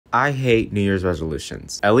I hate New Year's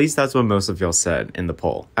resolutions. At least that's what most of y'all said in the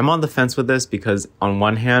poll. I'm on the fence with this because on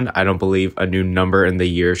one hand, I don't believe a new number in the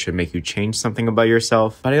year should make you change something about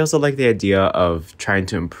yourself, but I also like the idea of trying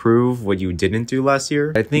to improve what you didn't do last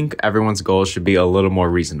year. I think everyone's goals should be a little more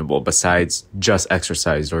reasonable besides just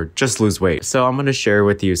exercise or just lose weight. So I'm going to share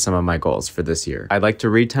with you some of my goals for this year. I'd like to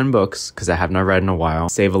read 10 books because I have not read in a while,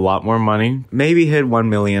 save a lot more money, maybe hit 1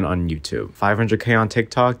 million on YouTube, 500k on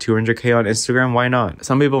TikTok, 200k on Instagram, why not?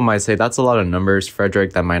 Some people might say that's a lot of numbers,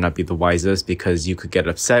 Frederic, that might not be the wisest because you could get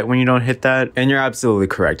upset when you don't hit that. And you're absolutely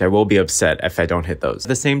correct. I will be upset if I don't hit those. At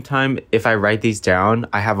the same time, if I write these down,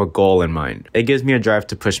 I have a goal in mind. It gives me a drive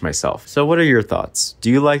to push myself. So what are your thoughts? Do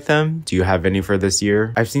you like them? Do you have any for this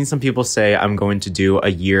year? I've seen some people say I'm going to do a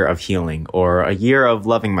year of healing or a year of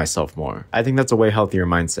loving myself more. I think that's a way healthier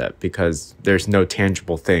mindset because there's no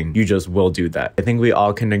tangible thing. You just will do that. I think we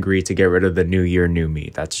all can agree to get rid of the new year, new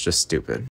me. That's just stupid.